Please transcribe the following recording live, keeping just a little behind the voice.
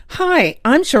Hi,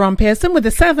 I'm Sharon Pearson with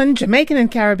the 7 Jamaican and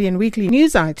Caribbean weekly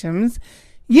news items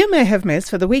you may have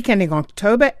missed for the week ending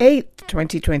October 8th,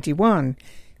 2021.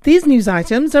 These news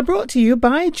items are brought to you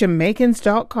by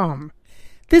Jamaicans.com.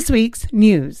 This week's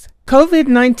news.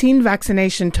 COVID-19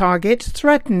 vaccination target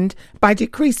threatened by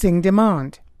decreasing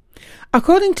demand.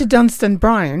 According to Dunstan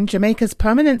Bryan, Jamaica's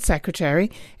permanent secretary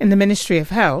in the Ministry of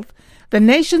Health, the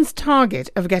nation's target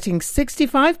of getting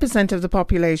 65% of the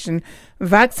population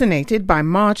vaccinated by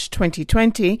March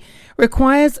 2020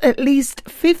 requires at least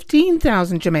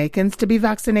 15,000 Jamaicans to be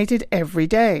vaccinated every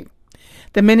day.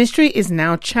 The ministry is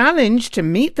now challenged to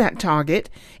meet that target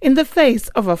in the face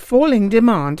of a falling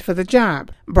demand for the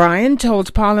jab. Bryan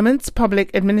told Parliament's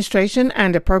Public Administration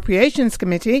and Appropriations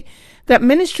Committee that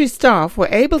ministry staff were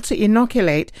able to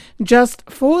inoculate just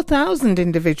 4,000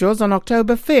 individuals on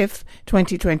October 5th,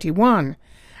 2021,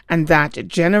 and that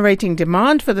generating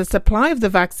demand for the supply of the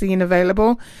vaccine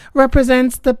available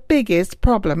represents the biggest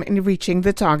problem in reaching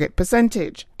the target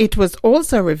percentage. It was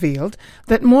also revealed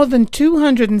that more than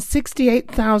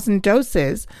 268,000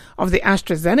 doses of the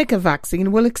AstraZeneca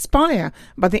vaccine will expire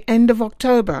by the end of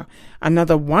October.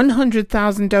 Another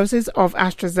 100,000 doses of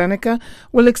AstraZeneca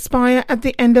will expire at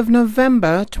the end of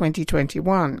November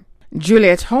 2021.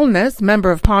 Juliet Holness,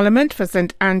 Member of Parliament for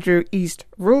St Andrew East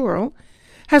Rural,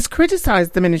 has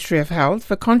criticised the Ministry of Health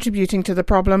for contributing to the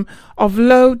problem of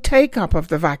low take-up of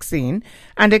the vaccine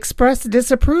and expressed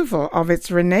disapproval of its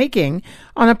reneging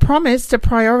on a promise to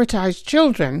prioritise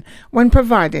children when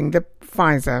providing the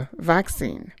Pfizer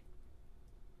vaccine.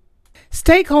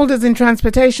 Stakeholders in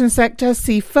transportation sector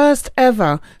see first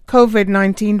ever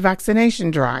COVID-19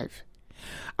 vaccination drive.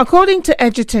 According to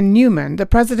Edgerton Newman, the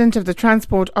president of the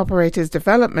Transport Operators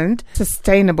Development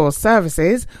Sustainable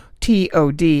Services,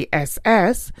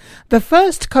 TODSS, the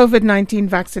first COVID-19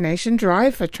 vaccination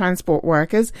drive for transport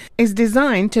workers is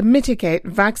designed to mitigate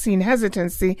vaccine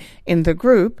hesitancy in the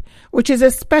group, which is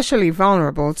especially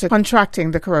vulnerable to contracting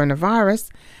the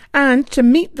coronavirus, and to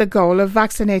meet the goal of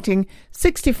vaccinating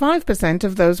 65%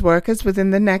 of those workers within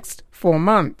the next 4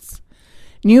 months.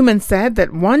 Newman said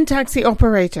that one taxi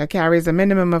operator carries a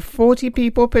minimum of 40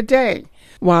 people per day,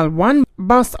 while one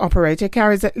bus operator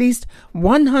carries at least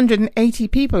 180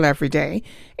 people every day,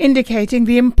 indicating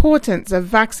the importance of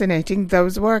vaccinating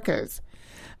those workers.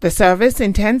 The service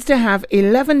intends to have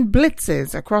 11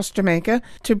 blitzes across Jamaica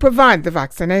to provide the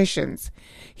vaccinations.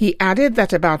 He added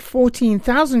that about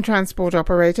 14,000 transport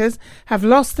operators have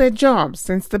lost their jobs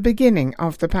since the beginning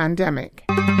of the pandemic.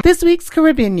 This week's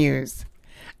Caribbean news.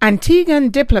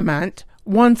 Antiguan diplomat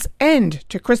wants end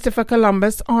to Christopher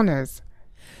Columbus honors.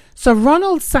 Sir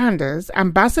Ronald Sanders,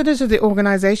 ambassador to the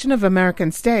Organization of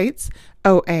American States,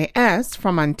 OAS,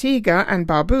 from Antigua and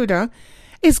Barbuda,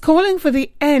 is calling for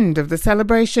the end of the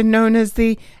celebration known as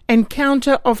the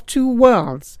Encounter of Two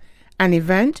Worlds, an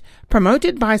event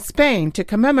promoted by Spain to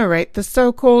commemorate the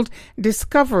so-called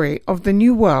discovery of the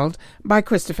New World by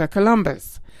Christopher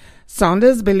Columbus.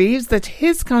 Sanders believes that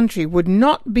his country would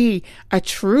not be a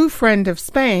true friend of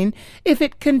Spain if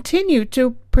it continued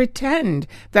to pretend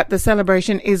that the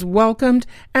celebration is welcomed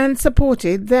and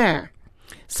supported there.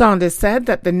 Sanders said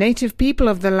that the native people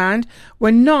of the land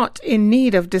were not in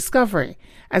need of discovery,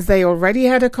 as they already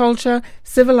had a culture,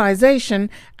 civilization,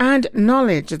 and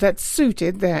knowledge that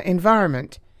suited their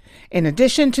environment. In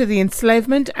addition to the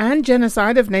enslavement and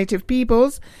genocide of native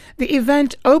peoples, the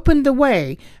event opened the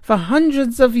way for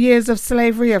hundreds of years of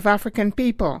slavery of African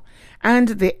people and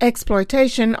the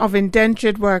exploitation of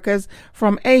indentured workers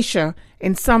from Asia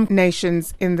in some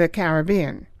nations in the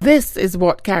Caribbean. This is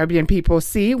what Caribbean people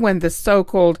see when the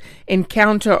so-called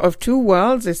Encounter of Two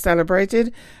Worlds is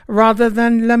celebrated rather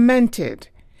than lamented.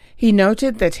 He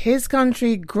noted that his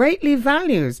country greatly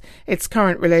values its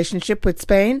current relationship with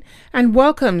Spain and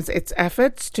welcomes its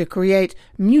efforts to create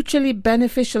mutually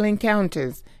beneficial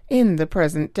encounters in the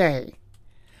present day.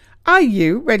 Are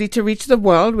you ready to reach the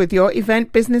world with your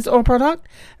event, business, or product?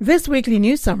 This weekly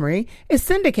news summary is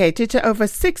syndicated to over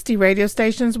 60 radio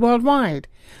stations worldwide.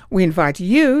 We invite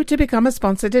you to become a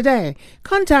sponsor today.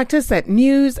 Contact us at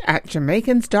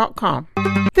news@jamaicans.com.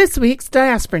 This week's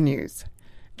Diaspora News.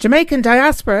 Jamaican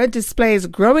diaspora displays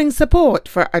growing support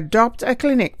for Adopt a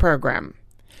Clinic program.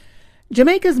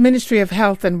 Jamaica's Ministry of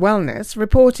Health and Wellness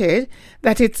reported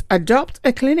that its Adopt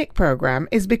a Clinic program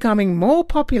is becoming more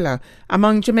popular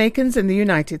among Jamaicans in the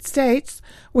United States,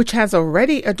 which has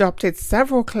already adopted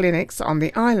several clinics on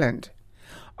the island.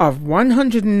 Of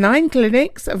 109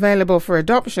 clinics available for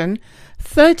adoption,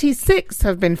 36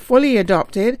 have been fully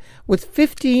adopted, with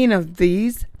 15 of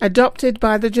these adopted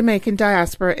by the Jamaican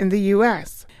diaspora in the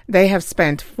U.S. They have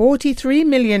spent $43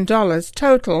 million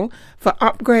total for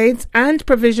upgrades and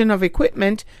provision of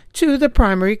equipment to the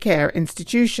primary care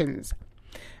institutions.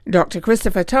 Dr.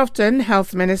 Christopher Tufton,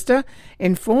 Health Minister,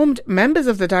 informed members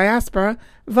of the diaspora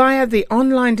via the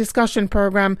online discussion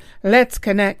program Let's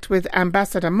Connect with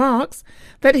Ambassador Marks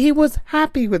that he was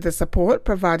happy with the support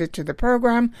provided to the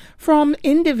program from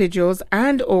individuals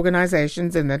and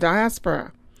organizations in the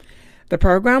diaspora. The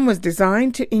program was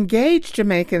designed to engage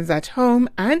Jamaicans at home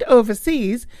and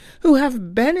overseas who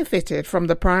have benefited from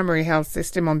the primary health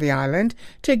system on the island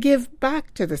to give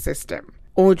back to the system.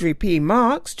 Audrey P.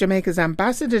 Marks, Jamaica's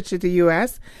ambassador to the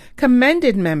U.S.,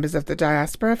 commended members of the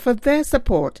diaspora for their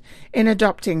support in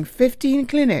adopting 15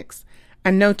 clinics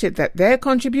and noted that their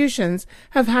contributions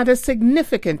have had a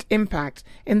significant impact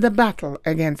in the battle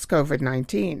against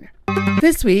COVID-19.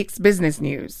 This week's business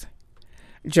news.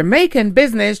 Jamaican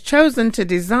business chosen to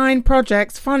design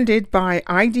projects funded by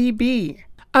IDB.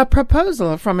 A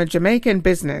proposal from a Jamaican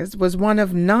business was one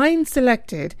of 9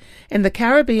 selected in the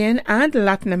Caribbean and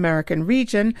Latin American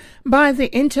region by the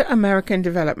Inter-American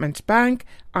Development Bank,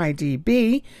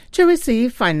 IDB, to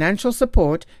receive financial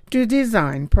support to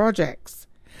design projects.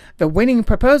 The winning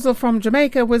proposal from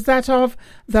Jamaica was that of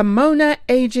the Mona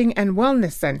Aging and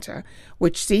Wellness Center,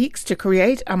 which seeks to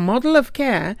create a model of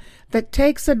care that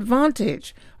takes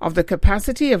advantage of the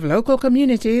capacity of local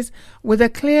communities with a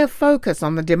clear focus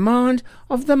on the demand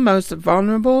of the most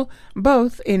vulnerable,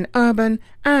 both in urban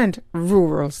and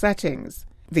rural settings.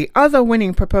 The other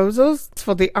winning proposals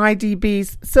for the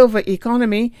IDB's Silver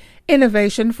Economy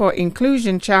Innovation for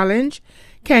Inclusion Challenge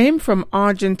came from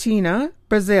Argentina,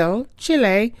 Brazil,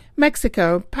 Chile,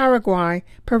 Mexico, Paraguay,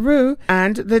 Peru,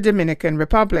 and the Dominican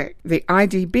Republic. The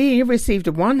IDB received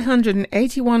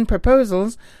 181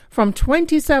 proposals from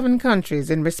 27 countries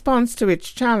in response to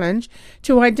its challenge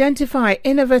to identify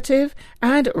innovative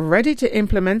and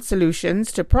ready-to-implement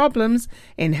solutions to problems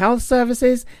in health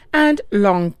services and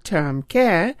long-term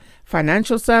care,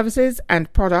 financial services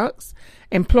and products,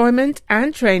 employment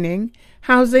and training,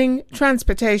 housing,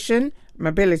 transportation,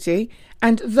 mobility,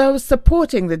 and those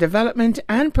supporting the development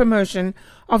and promotion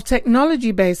of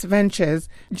technology-based ventures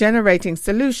generating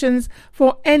solutions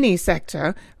for any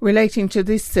sector relating to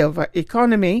the silver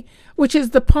economy, which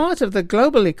is the part of the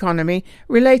global economy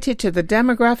related to the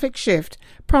demographic shift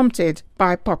prompted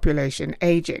by population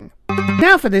aging.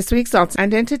 Now for this week's arts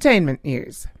and entertainment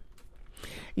news.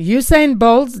 Usain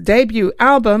Bolt's debut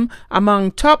album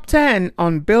among top 10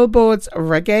 on Billboard's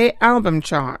Reggae Album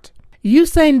Chart.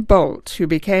 Usain Bolt, who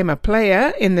became a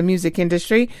player in the music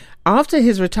industry after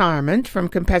his retirement from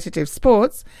competitive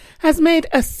sports, has made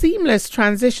a seamless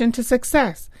transition to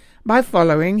success by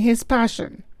following his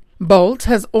passion. Bolt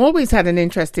has always had an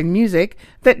interest in music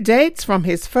that dates from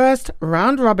his first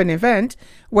round-robin event,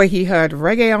 where he heard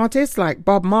reggae artists like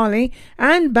Bob Marley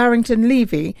and Barrington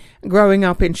Levy growing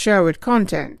up in Sherwood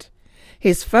Content.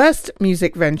 His first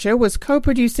music venture was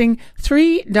co-producing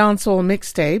 3 dancehall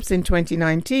mixtapes in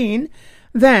 2019.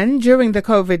 Then, during the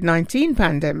COVID-19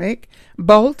 pandemic,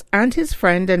 Bolt and his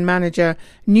friend and manager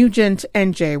Nugent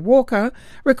N.J. Walker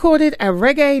recorded a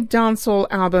reggae dancehall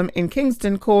album in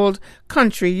Kingston called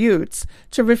Country Youths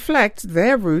to reflect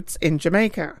their roots in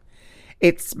Jamaica.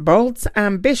 It's Bolt's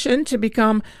ambition to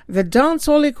become the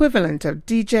dancehall equivalent of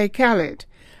DJ Khaled.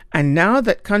 And now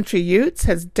that Country Youths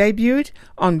has debuted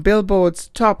on Billboard's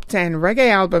Top 10 Reggae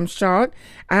Albums chart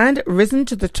and risen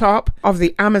to the top of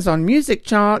the Amazon Music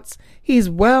charts, he's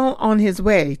well on his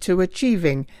way to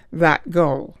achieving that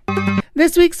goal.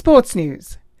 This week's sports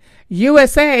news.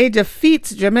 USA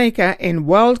defeats Jamaica in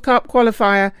World Cup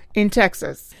qualifier in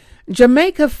Texas.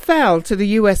 Jamaica fell to the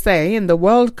USA in the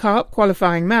World Cup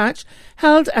qualifying match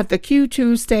held at the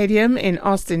Q2 Stadium in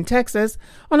Austin, Texas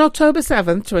on October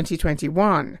 7,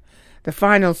 2021. The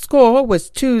final score was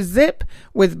 2-0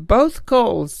 with both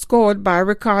goals scored by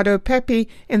Ricardo Pepi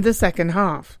in the second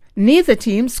half. Neither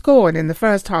team scored in the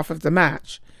first half of the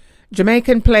match.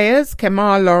 Jamaican players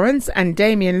Kemar Lawrence and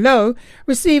Damian Lowe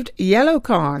received yellow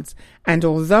cards, and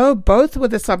although both were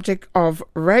the subject of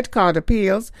red card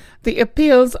appeals, the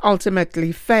appeals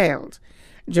ultimately failed.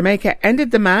 Jamaica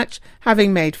ended the match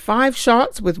having made 5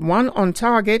 shots with 1 on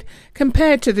target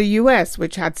compared to the US,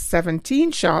 which had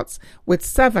 17 shots with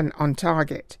 7 on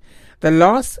target. The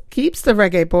loss keeps the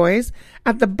Reggae Boys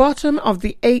at the bottom of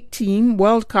the 8-team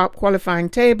World Cup qualifying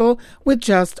table with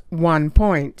just 1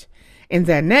 point. In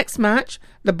their next match,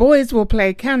 the boys will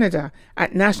play Canada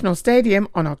at National Stadium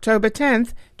on October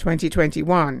 10th,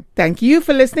 2021. Thank you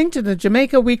for listening to the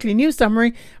Jamaica Weekly News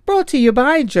Summary brought to you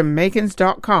by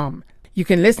Jamaicans.com. You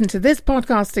can listen to this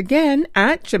podcast again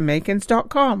at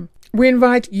Jamaicans.com. We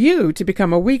invite you to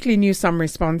become a weekly News Summary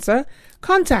sponsor.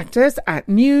 Contact us at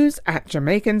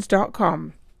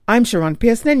news@jamaicans.com. I'm Sharon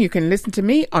Pearson, and you can listen to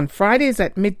me on Fridays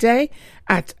at midday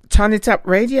at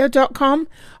turnitupradio.com,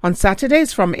 on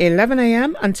Saturdays from 11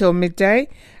 a.m. until midday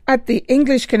at the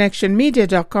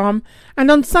EnglishConnectionMedia.com,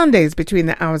 and on Sundays between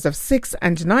the hours of 6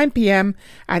 and 9 p.m.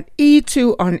 at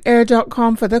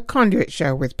e2onair.com for The Conduit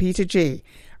Show with Peter G.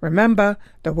 Remember,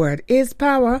 the word is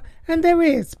power, and there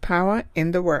is power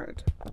in the word.